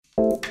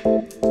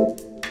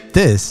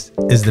This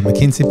is the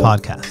McKinsey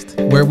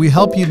Podcast, where we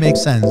help you make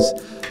sense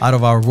out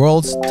of our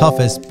world's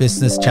toughest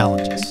business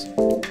challenges.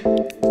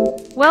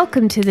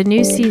 Welcome to the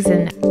new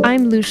season.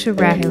 I'm Lucia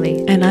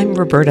Rahilly. And I'm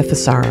Roberta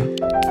Fasaro.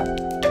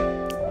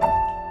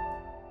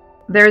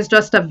 There's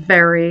just a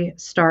very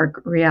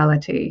stark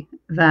reality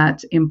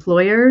that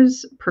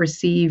employers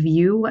perceive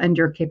you and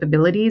your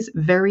capabilities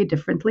very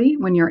differently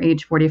when you're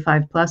age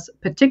 45 plus,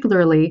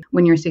 particularly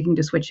when you're seeking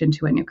to switch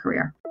into a new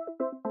career.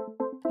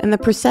 And the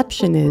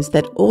perception is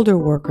that older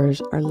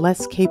workers are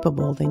less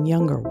capable than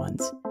younger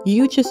ones.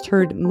 You just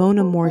heard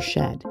Mona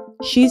Morshed.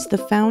 She's the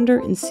founder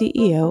and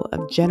CEO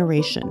of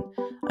Generation,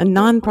 a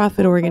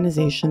nonprofit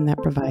organization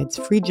that provides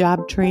free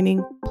job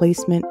training,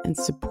 placement, and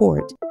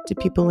support to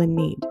people in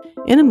need.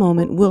 In a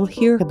moment, we'll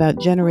hear about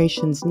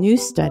Generation's new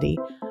study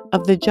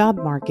of the job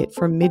market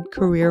for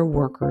mid-career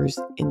workers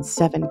in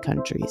 7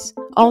 countries.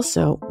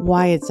 Also,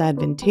 why it's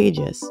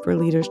advantageous for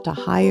leaders to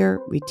hire,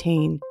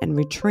 retain, and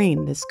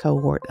retrain this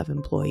cohort of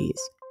employees.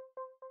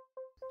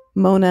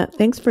 Mona,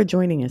 thanks for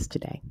joining us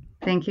today.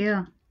 Thank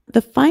you.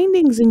 The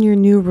findings in your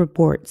new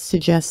report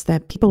suggest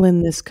that people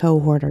in this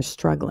cohort are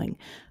struggling,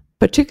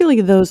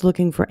 particularly those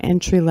looking for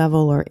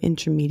entry-level or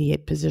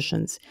intermediate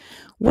positions.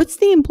 What's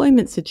the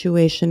employment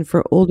situation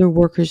for older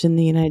workers in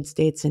the United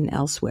States and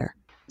elsewhere?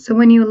 So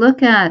when you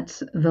look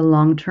at the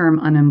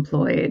long-term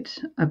unemployed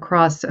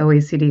across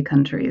OECD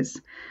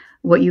countries,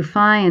 what you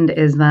find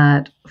is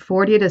that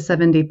 40 to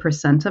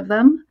 70% of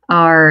them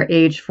are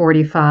age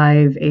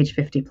 45, age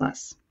 50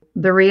 plus.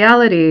 The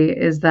reality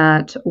is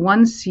that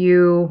once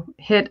you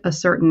hit a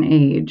certain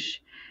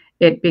age,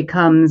 it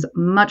becomes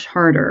much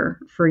harder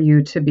for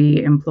you to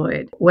be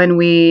employed. When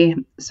we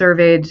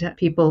surveyed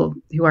people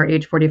who are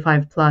age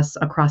 45 plus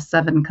across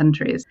 7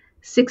 countries,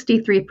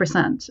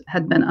 63%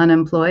 had been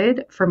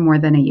unemployed for more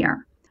than a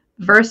year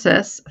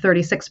versus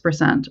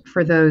 36%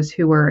 for those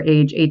who were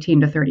age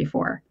 18 to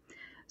 34.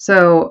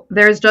 So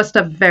there's just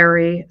a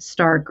very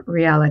stark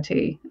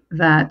reality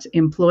that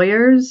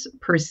employers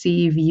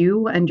perceive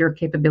you and your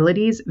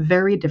capabilities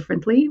very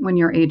differently when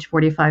you're age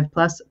 45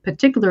 plus,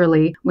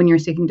 particularly when you're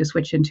seeking to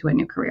switch into a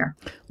new career.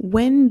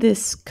 When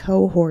this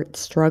cohort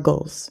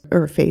struggles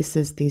or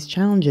faces these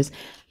challenges,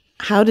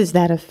 how does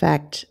that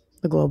affect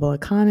the global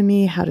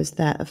economy? How does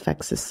that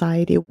affect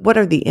society? What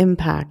are the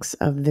impacts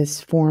of this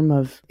form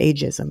of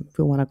ageism, if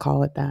we want to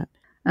call it that?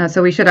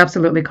 So we should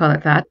absolutely call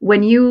it that.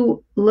 When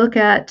you look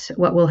at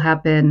what will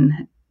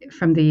happen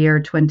from the year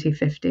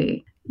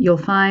 2050, you'll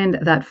find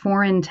that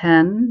 4 in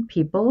 10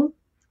 people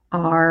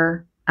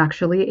are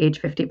actually age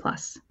 50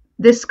 plus.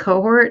 This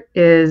cohort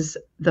is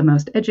the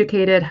most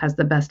educated, has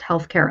the best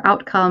healthcare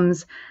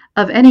outcomes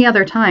of any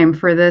other time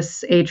for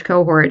this age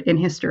cohort in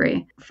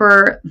history.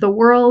 For the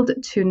world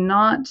to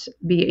not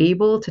be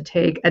able to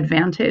take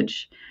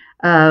advantage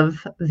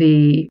of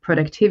the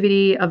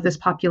productivity of this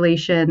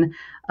population,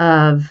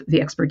 of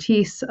the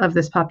expertise of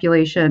this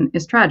population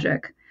is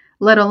tragic,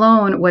 let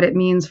alone what it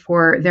means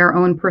for their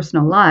own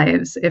personal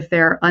lives if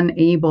they're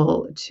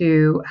unable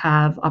to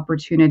have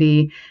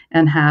opportunity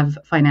and have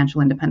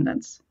financial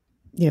independence.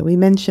 Yeah, we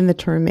mentioned the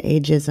term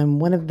ageism.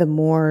 One of the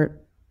more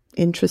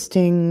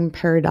interesting,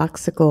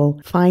 paradoxical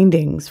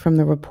findings from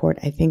the report,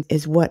 I think,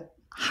 is what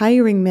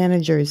hiring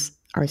managers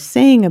are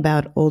saying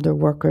about older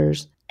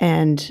workers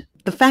and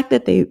the fact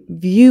that they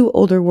view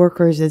older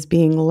workers as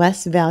being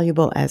less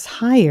valuable as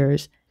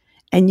hires,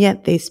 and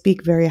yet they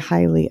speak very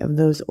highly of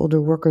those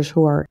older workers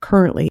who are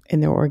currently in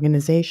their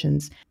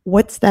organizations.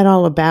 What's that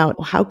all about?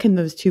 How can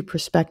those two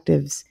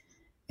perspectives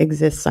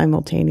exist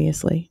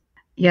simultaneously?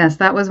 Yes,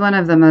 that was one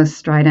of the most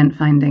strident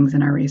findings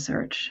in our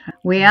research.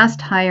 We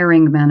asked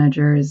hiring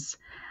managers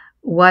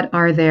what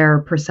are their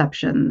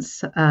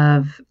perceptions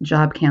of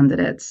job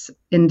candidates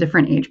in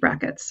different age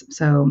brackets.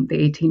 So the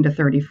 18 to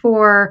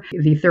 34,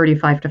 the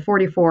 35 to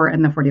 44,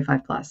 and the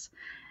 45 plus.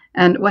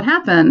 And what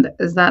happened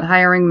is that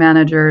hiring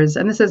managers,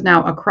 and this is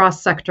now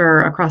across sector,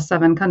 across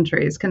 7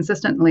 countries,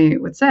 consistently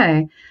would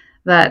say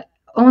that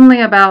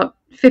only about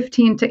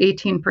 15 to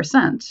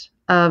 18%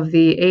 of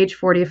the age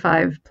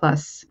 45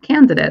 plus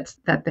candidates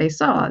that they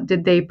saw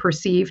did they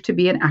perceive to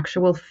be an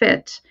actual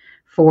fit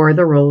for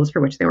the roles for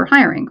which they were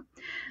hiring.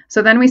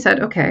 So then we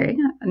said, okay,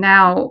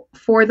 now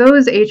for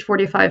those age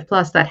 45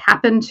 plus that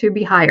happened to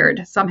be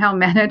hired, somehow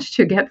managed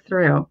to get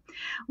through,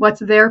 what's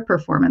their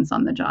performance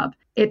on the job?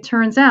 It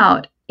turns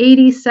out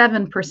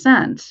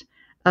 87%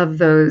 of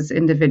those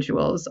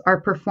individuals are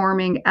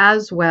performing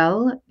as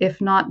well, if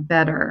not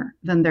better,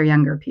 than their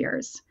younger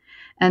peers.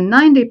 And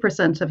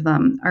 90% of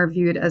them are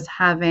viewed as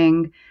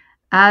having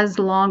as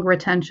long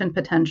retention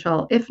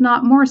potential, if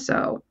not more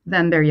so,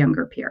 than their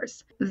younger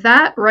peers.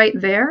 That right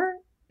there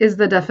is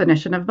the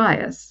definition of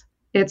bias.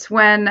 It's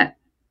when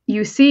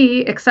you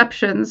see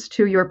exceptions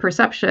to your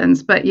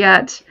perceptions, but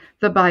yet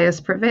the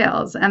bias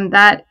prevails. And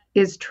that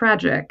is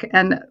tragic.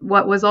 And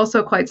what was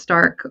also quite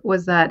stark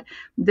was that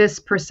this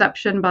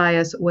perception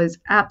bias was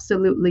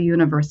absolutely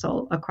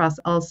universal across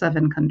all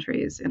 7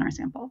 countries in our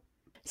sample.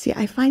 See,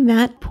 I find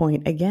that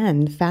point,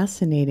 again,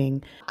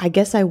 fascinating. I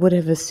guess I would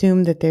have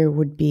assumed that there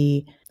would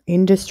be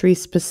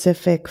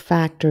industry-specific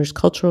factors,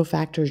 cultural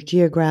factors,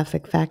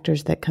 geographic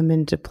factors that come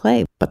into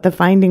play, but the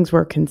findings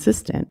were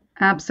consistent.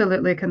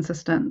 Absolutely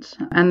consistent,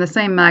 and the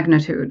same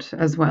magnitude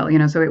as well.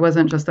 So it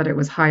wasn't just that it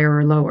was higher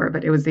or lower,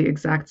 but it was the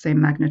exact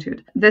same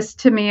magnitude. This,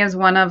 to me, is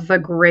one of the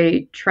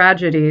great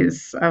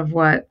tragedies of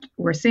what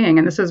we're seeing.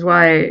 And this is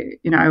why,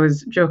 I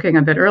was joking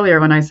a bit earlier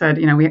when I said,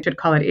 we should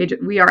call it age.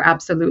 We are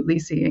absolutely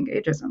seeing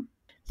ageism.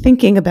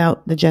 Thinking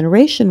about the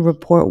generation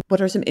report,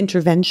 what are some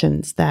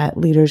interventions that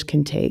leaders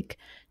can take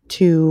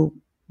to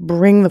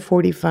bring the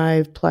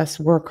 45 plus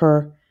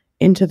worker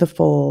into the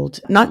fold,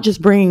 not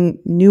just bringing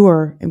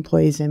newer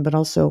employees in, but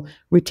also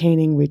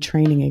retaining,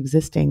 retraining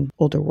existing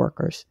older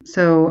workers?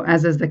 So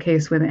as is the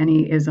case with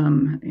any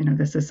ism,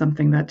 this is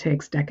something that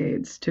takes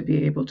decades to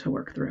be able to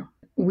work through.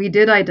 We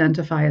did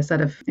identify a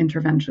set of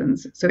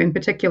interventions. So in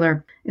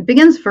particular, it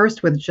begins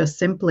first with just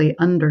simply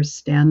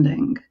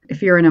understanding,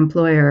 if you're an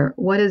employer,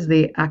 what is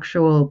the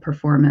actual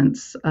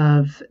performance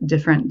of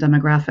different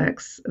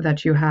demographics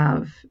that you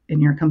have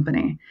in your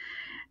company?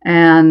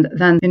 And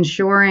then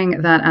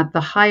ensuring that at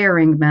the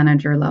hiring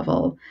manager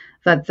level,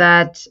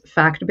 that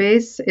fact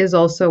base is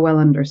also well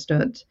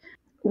understood.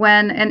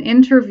 When an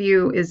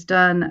interview is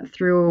done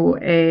through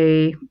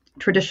a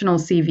traditional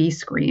CV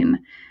screen,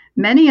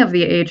 many of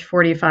the age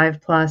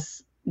 45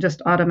 plus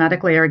just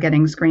automatically are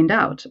getting screened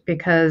out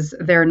because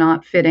they're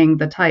not fitting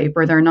the type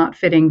or they're not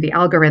fitting the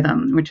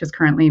algorithm, which is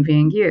currently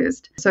being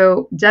used.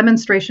 So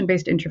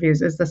demonstration-based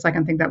interviews is the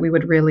second thing that we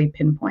would really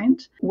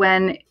pinpoint.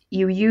 When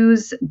you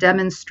use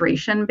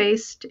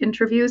demonstration-based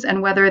interviews,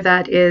 and whether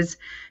that is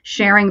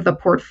sharing the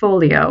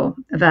portfolio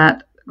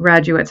that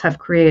graduates have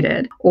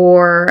created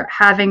or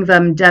having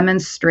them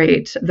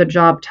demonstrate the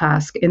job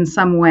task in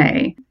some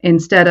way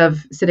instead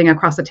of sitting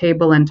across a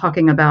table and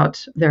talking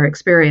about their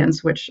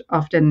experience, which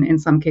often in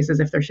some cases,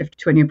 if they're shifted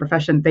to a new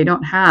profession, they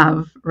don't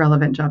have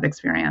relevant job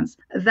experience.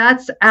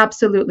 That's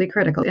absolutely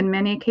critical. In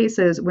many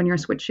cases, when you're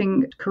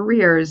switching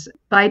careers,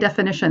 by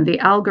definition, the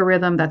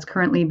algorithm that's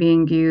currently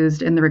being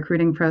used in the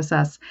recruiting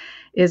process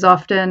is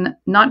often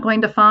not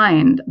going to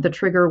find the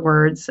trigger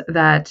words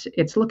that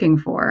it's looking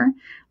for,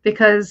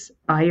 because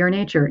by your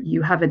nature,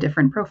 you have a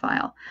different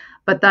profile.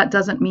 But that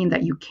doesn't mean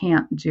that you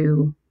can't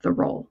do the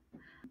role.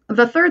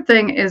 The third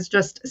thing is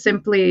just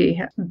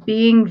simply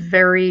being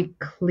very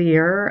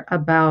clear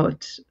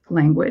about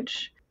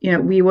language.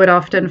 We would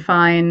often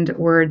find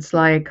words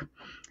like,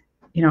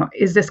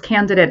 is this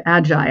candidate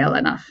agile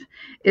enough?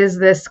 Is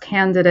this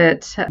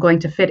candidate going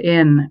to fit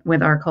in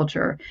with our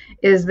culture?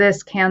 Is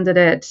this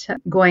candidate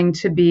going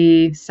to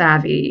be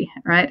savvy,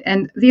 right?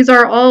 And these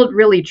are all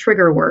really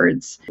trigger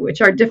words,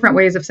 which are different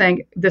ways of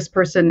saying this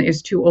person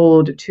is too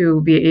old to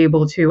be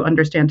able to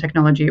understand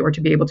technology or to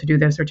be able to do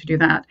this or to do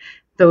that.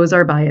 Those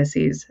are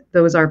biases.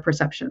 Those are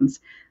perceptions.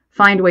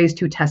 Find ways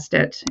to test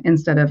it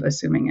instead of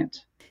assuming it.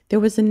 There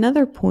was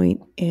another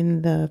point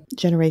in the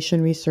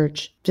generation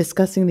research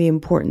discussing the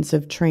importance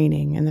of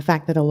training and the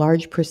fact that a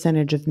large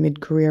percentage of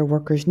mid-career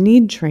workers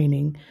need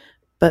training,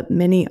 but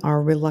many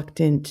are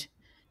reluctant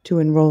to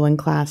enroll in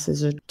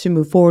classes or to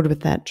move forward with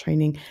that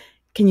training.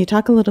 Can you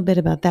talk a little bit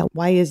about that?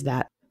 Why is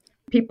that?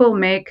 People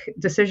make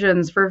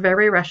decisions for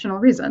very rational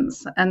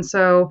reasons. And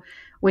so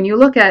when you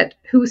look at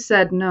who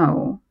said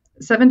no,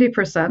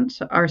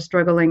 70% are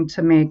struggling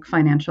to make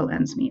financial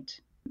ends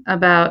meet.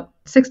 About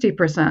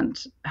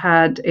 60%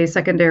 had a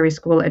secondary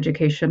school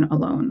education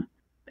alone.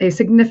 A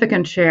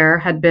significant share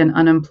had been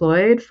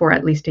unemployed for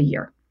at least a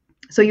year.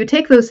 So you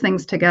take those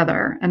things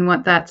together, and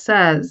what that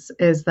says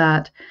is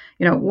that,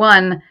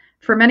 one,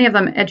 for many of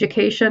them,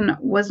 education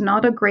was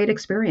not a great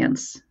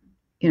experience.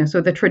 So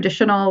the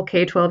traditional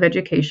K-12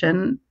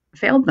 education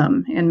failed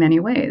them in many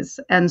ways.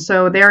 And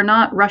so they're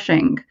not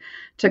rushing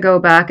to go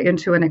back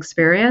into an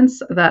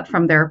experience that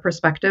from their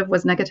perspective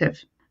was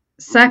negative.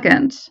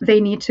 Second, they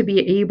need to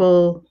be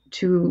able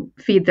to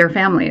feed their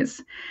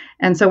families.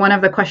 And so one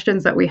of the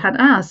questions that we had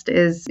asked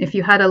is, if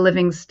you had a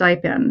living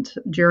stipend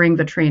during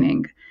the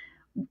training,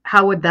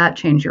 how would that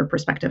change your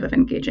perspective of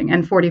engaging?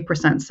 And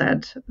 40%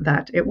 said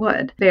that it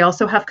would. They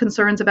also have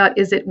concerns about,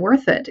 is it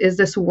worth it? Is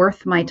this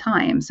worth my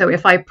time? So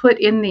if I put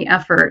in the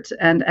effort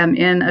and am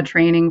in a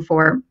training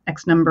for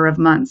X number of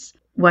months,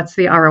 what's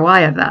the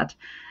ROI of that?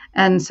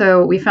 And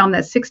so we found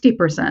that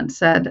 60%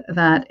 said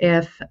that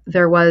if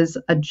there was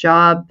a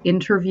job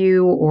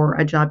interview or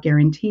a job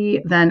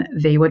guarantee, then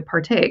they would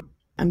partake.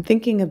 I'm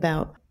thinking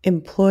about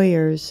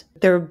employers.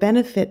 There are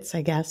benefits,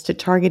 I guess, to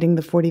targeting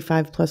the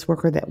 45 plus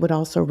worker that would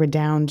also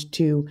redound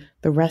to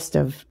the rest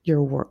of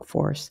your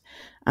workforce.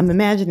 I'm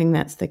imagining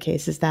that's the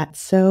case. Is that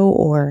so,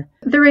 or?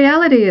 The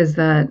reality is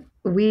that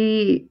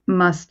we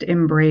must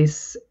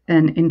embrace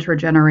an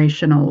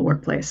intergenerational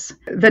workplace.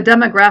 The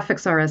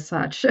demographics are as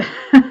such.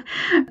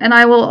 And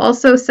I will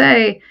also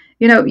say,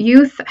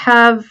 youth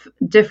have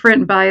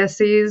different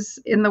biases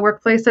in the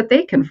workplace that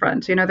they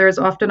confront. There's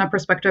often a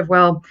perspective,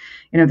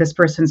 this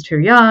person's too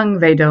young,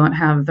 they don't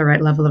have the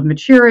right level of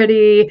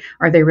maturity,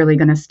 are they really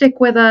going to stick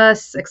with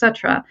us,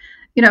 etc.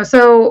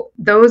 So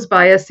those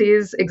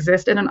biases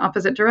exist in an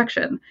opposite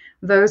direction.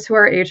 Those who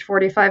are age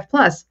 45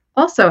 plus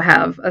also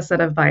have a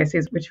set of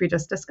biases, which we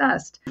just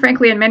discussed.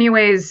 Frankly, in many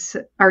ways,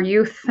 our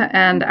youth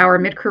and our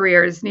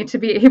mid-careers need to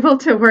be able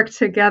to work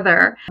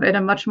together in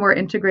a much more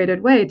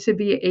integrated way to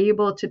be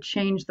able to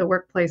change the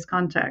workplace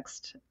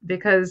context,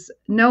 because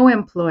no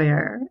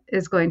employer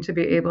is going to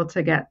be able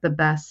to get the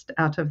best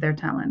out of their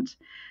talent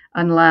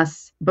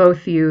unless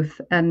both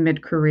youth and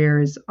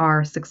mid-careers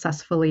are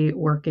successfully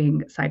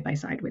working side by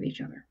side with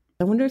each other.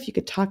 I wonder if you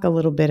could talk a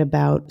little bit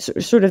about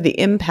sort of the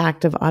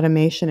impact of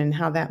automation and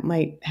how that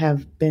might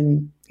have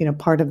been,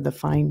 part of the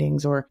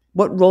findings, or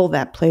what role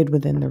that played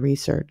within the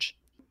research.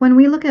 When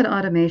we look at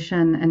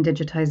automation and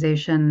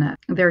digitization,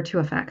 there are two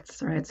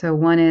effects, right? So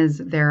one is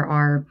there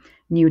are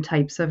new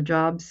types of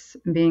jobs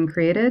being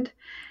created,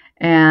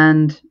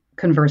 and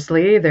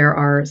conversely, there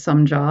are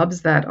some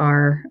jobs that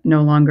are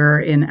no longer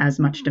in as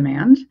much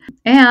demand.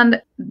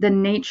 And the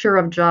nature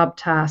of job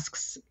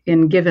tasks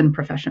in given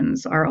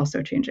professions are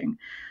also changing.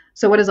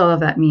 So what does all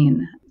of that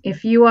mean?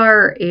 If you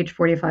are age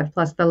 45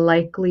 plus, the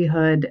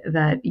likelihood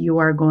that you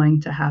are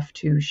going to have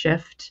to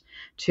shift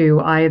to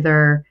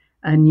either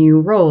a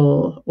new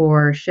role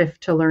or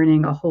shift to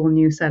learning a whole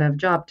new set of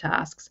job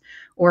tasks,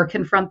 or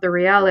confront the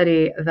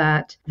reality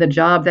that the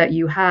job that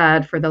you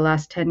had for the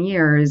last 10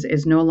 years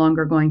is no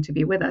longer going to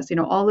be with us.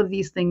 All of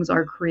these things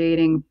are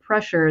creating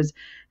pressures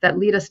that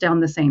lead us down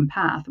the same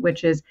path,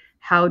 which is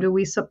how do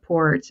we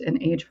support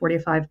an age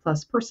 45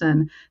 plus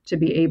person to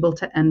be able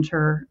to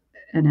enter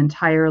an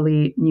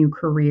entirely new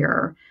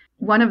career.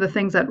 One of the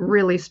things that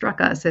really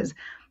struck us is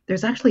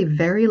there's actually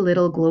very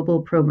little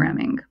global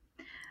programming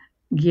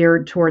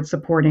geared towards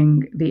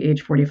supporting the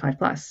age 45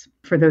 plus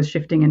for those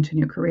shifting into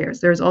new careers.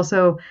 There's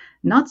also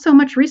not so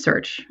much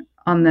research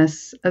on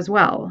this as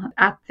well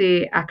at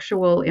the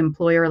actual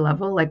employer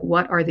level, like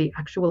what are the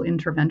actual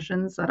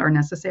interventions that are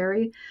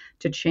necessary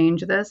to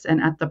change this,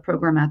 and at the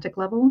programmatic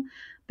level,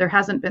 there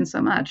hasn't been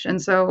so much.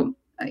 And so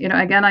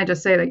again, I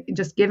just say that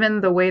just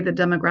given the way the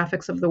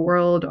demographics of the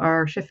world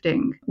are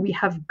shifting, we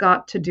have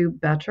got to do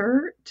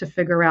better to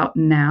figure out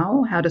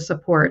now how to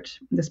support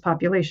this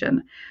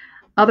population.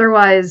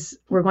 Otherwise,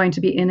 we're going to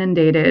be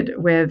inundated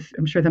with,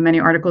 I'm sure the many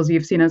articles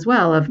you've seen as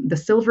well, of the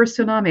silver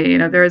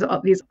tsunami. There's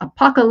these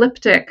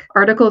apocalyptic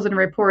articles and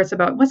reports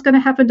about what's going to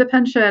happen to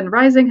pension,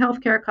 rising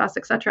healthcare costs,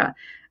 etc.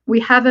 We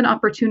have an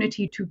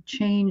opportunity to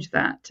change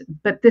that.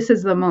 But this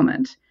is the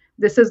moment.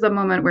 This is the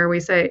moment where we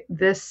say,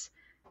 this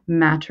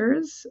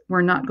matters.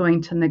 We're not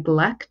going to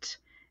neglect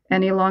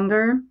any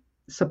longer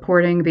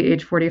supporting the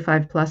age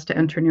 45 plus to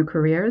enter new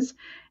careers,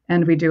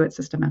 and we do it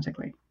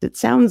systematically. It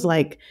sounds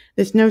like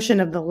this notion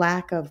of the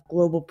lack of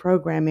global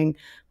programming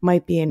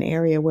might be an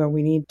area where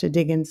we need to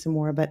dig in some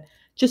more, but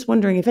just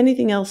wondering if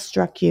anything else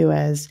struck you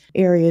as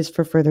areas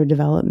for further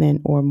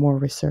development or more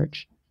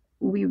research.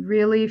 We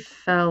really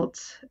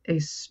felt a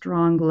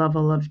strong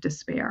level of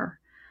despair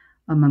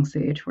amongst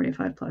the age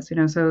 45 plus.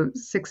 So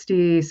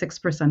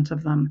 66%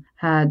 of them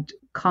had,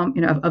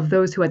 of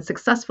those who had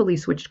successfully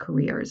switched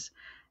careers,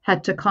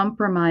 had to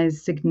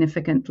compromise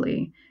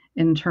significantly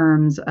in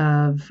terms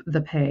of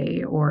the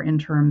pay, or in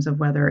terms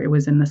of whether it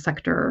was in the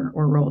sector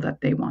or role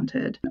that they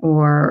wanted,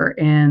 or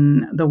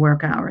in the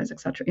work hours,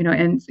 etc.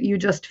 And you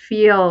just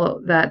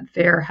feel that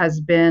there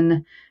has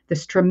been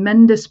this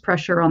tremendous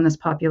pressure on this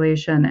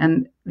population,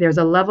 and there's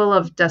a level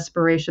of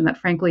desperation that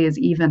frankly is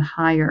even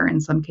higher in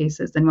some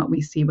cases than what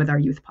we see with our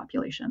youth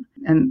population.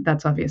 And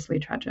that's obviously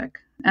tragic.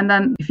 And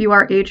then if you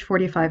are age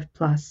 45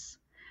 plus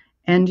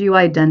and you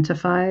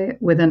identify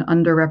with an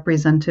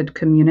underrepresented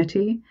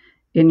community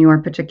in your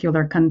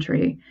particular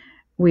country,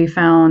 we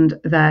found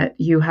that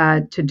you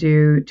had to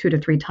do 2 to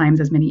 3 times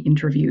as many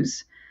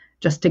interviews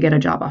just to get a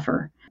job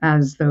offer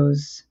as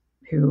those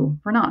who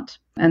were not.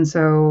 And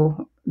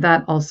so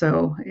that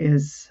also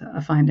is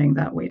a finding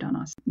that weighed on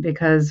us,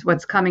 because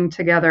what's coming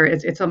together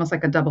is it's almost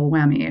like a double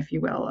whammy, if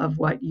you will, of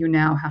what you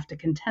now have to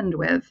contend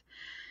with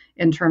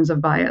in terms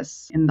of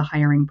bias in the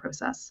hiring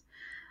process.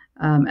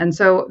 And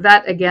so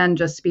that, again,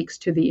 just speaks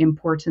to the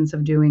importance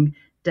of doing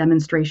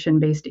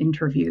demonstration-based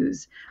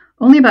interviews.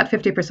 Only about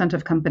 50%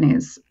 of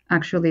companies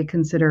actually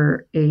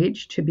consider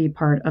age to be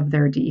part of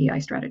their DEI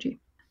strategy.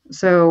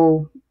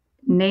 So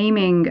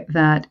naming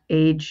that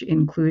age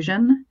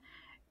inclusion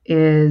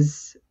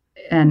is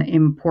an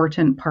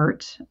important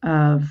part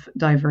of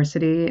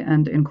diversity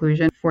and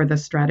inclusion for the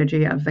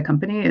strategy of the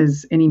company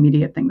is an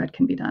immediate thing that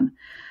can be done.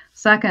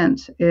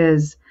 Second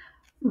is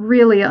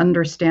really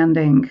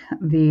understanding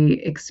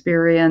the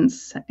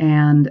experience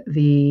and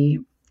the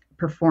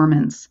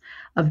performance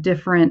of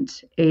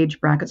different age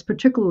brackets,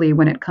 particularly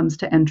when it comes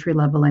to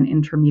entry-level and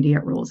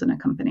intermediate roles in a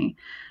company.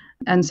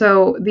 And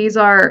so these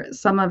are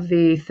some of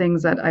the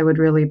things that I would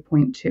really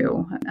point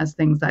to as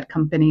things that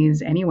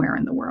companies anywhere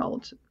in the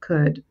world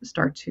could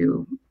start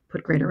to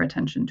put greater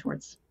attention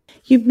towards.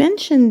 You've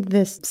mentioned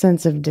this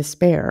sense of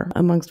despair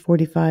amongst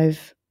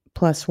 45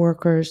 plus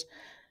workers.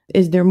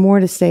 Is there more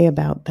to say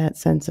about that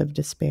sense of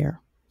despair?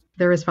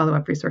 There is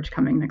follow-up research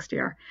coming next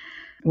year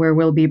where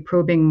we'll be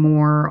probing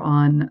more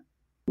on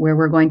where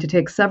we're going to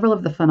take several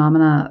of the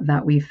phenomena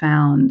that we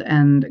found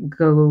and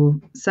go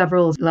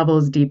several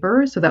levels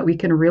deeper so that we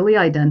can really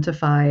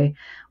identify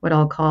what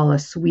I'll call a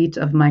suite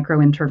of micro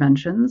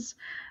interventions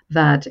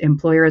that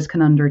employers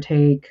can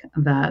undertake,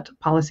 that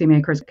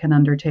policymakers can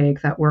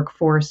undertake, that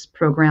workforce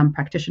program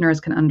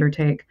practitioners can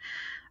undertake,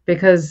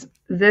 because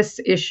this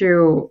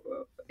issue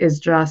is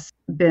just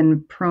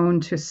been prone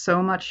to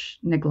so much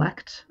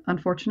neglect,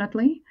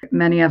 unfortunately.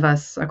 Many of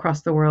us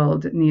across the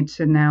world need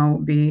to now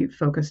be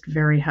focused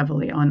very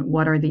heavily on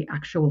what are the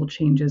actual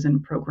changes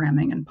in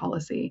programming and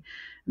policy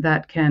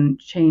that can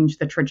change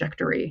the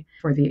trajectory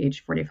for the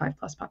age 45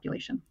 plus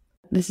population.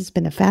 This has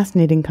been a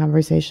fascinating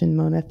conversation,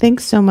 Mona.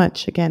 Thanks so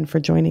much again for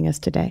joining us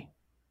today.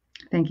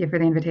 Thank you for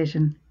the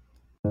invitation.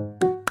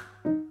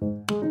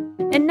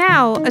 And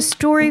now, a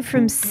story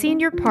from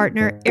senior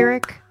partner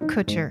Eric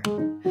Kutcher.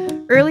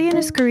 Early in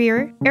his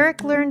career,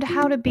 Eric learned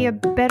how to be a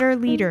better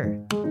leader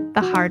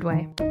the hard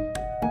way.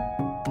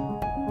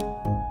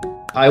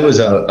 I was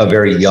a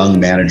very young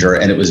manager,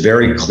 and it was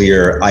very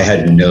clear I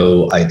had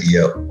no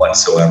idea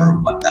whatsoever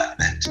what that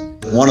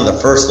meant. One of the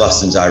first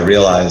lessons I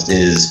realized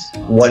is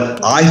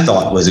what I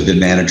thought was a good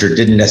manager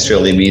didn't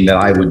necessarily mean that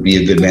I would be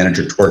a good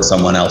manager towards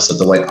someone else, that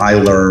the way I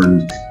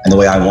learned and the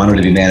way I wanted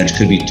to be managed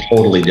could be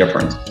totally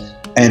different.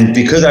 And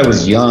because I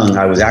was young,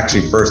 I was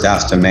actually first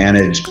asked to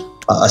manage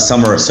a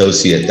summer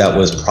associate that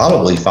was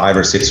probably 5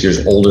 or 6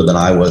 years older than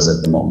I was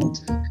at the moment.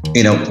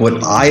 You know,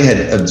 what I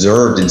had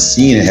observed and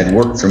seen and had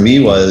worked for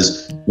me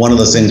was one of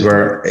those things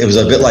where it was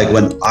a bit like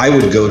when I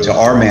would go to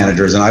our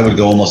managers, and I would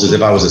go almost as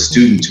if I was a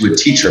student to a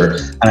teacher,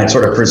 and I'd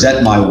sort of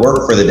present my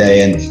work for the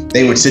day, and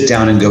they would sit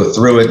down and go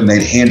through it, and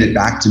they'd hand it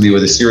back to me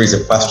with a series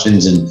of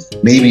questions, and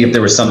maybe if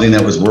there was something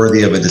that was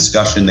worthy of a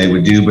discussion, they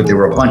would do, but there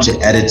were a bunch of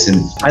edits,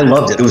 and I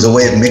loved it. It was a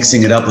way of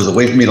mixing it up. It was a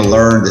way for me to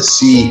learn, to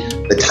see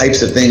the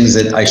types of things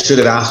that I should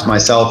have asked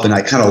myself, and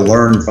I kind of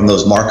learned from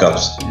those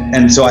markups.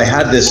 And so I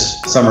had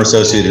this summer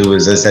associate who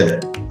was, as I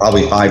said,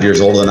 probably 5 years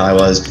older than I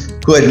was,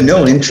 who had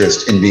no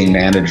interest in being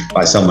managed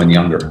by someone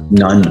younger,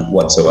 none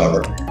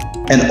whatsoever.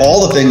 And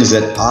all the things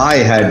that I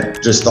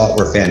had just thought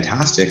were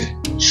fantastic,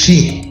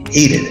 she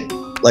hated,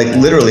 like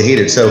literally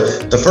hated. So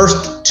the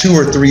first 2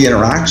 or 3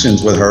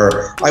 interactions with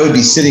her, I would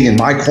be sitting in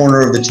my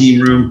corner of the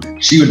team room.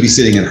 She would be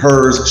sitting in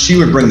hers. She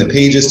would bring the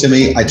pages to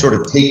me. I'd sort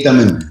of take them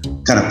and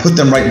kind of put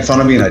them right in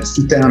front of me, and I'd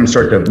sit down and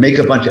start to make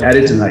a bunch of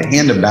edits, and I'd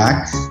hand them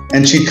back.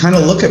 And she'd kind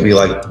of look at me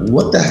like,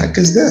 what the heck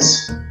is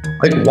this?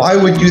 Like, why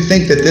would you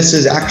think that this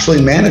is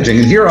actually managing?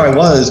 And here I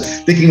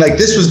was thinking like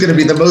this was going to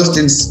be the most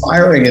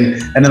inspiring.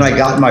 And then I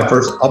got my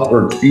first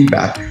upward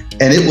feedback,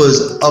 and it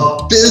was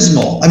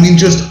abysmal. I mean,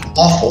 just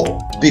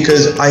awful,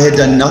 because I had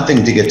done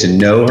nothing to get to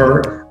know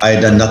her. I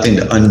had done nothing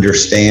to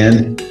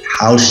understand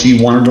how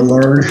she wanted to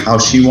learn, how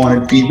she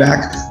wanted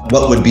feedback,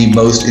 what would be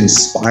most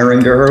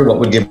inspiring to her, what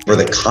would give her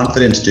the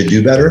confidence to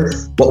do better,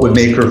 what would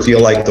make her feel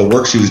like the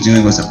work she was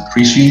doing was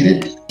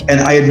appreciated. And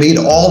I had made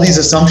all these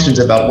assumptions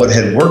about what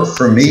had worked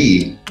for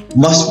me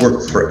must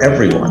work for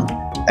everyone.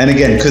 And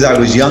again, because I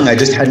was young, I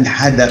just hadn't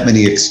had that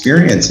many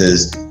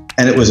experiences.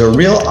 And it was a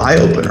real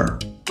eye-opener,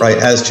 right,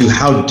 as to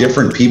how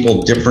different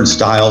people, different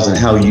styles, and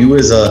how you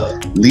as a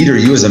leader,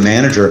 you as a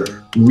manager,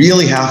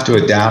 really have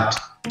to adapt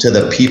to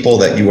the people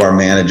that you are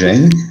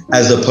managing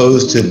as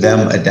opposed to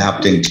them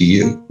adapting to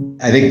you.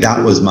 I think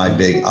that was my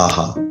big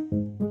aha.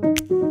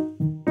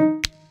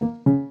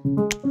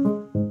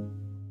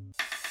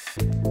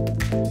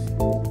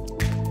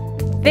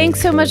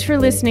 Thanks so much for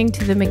listening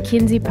to the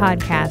McKinsey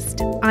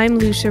Podcast. I'm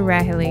Lucia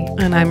Rahilly.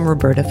 And I'm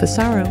Roberta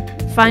Fasaro.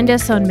 Find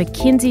us on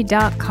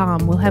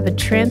mckinsey.com. We'll have a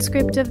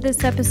transcript of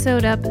this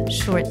episode up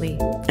shortly.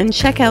 And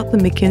check out the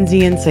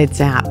McKinsey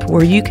Insights app,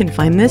 where you can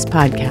find this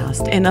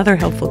podcast and other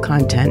helpful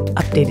content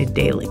updated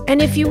daily.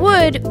 And if you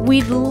would,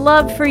 we'd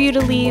love for you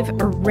to leave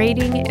a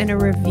rating and a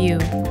review.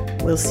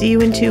 We'll see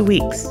you in 2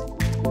 weeks.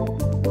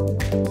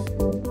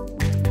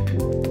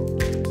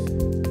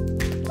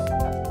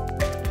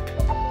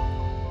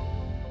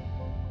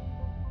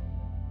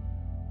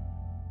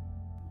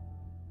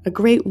 A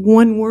great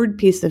one-word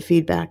piece of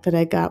feedback that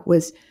I got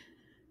was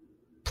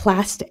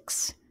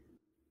plastics.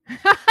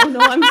 Oh, no,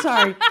 I'm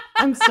sorry.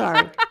 I'm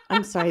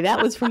sorry.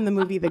 That was from the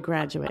movie The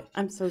Graduate.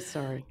 I'm so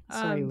sorry.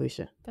 Sorry,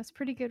 Lucia. That's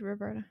pretty good,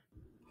 Roberta.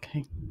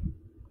 Okay.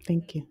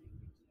 Thank you.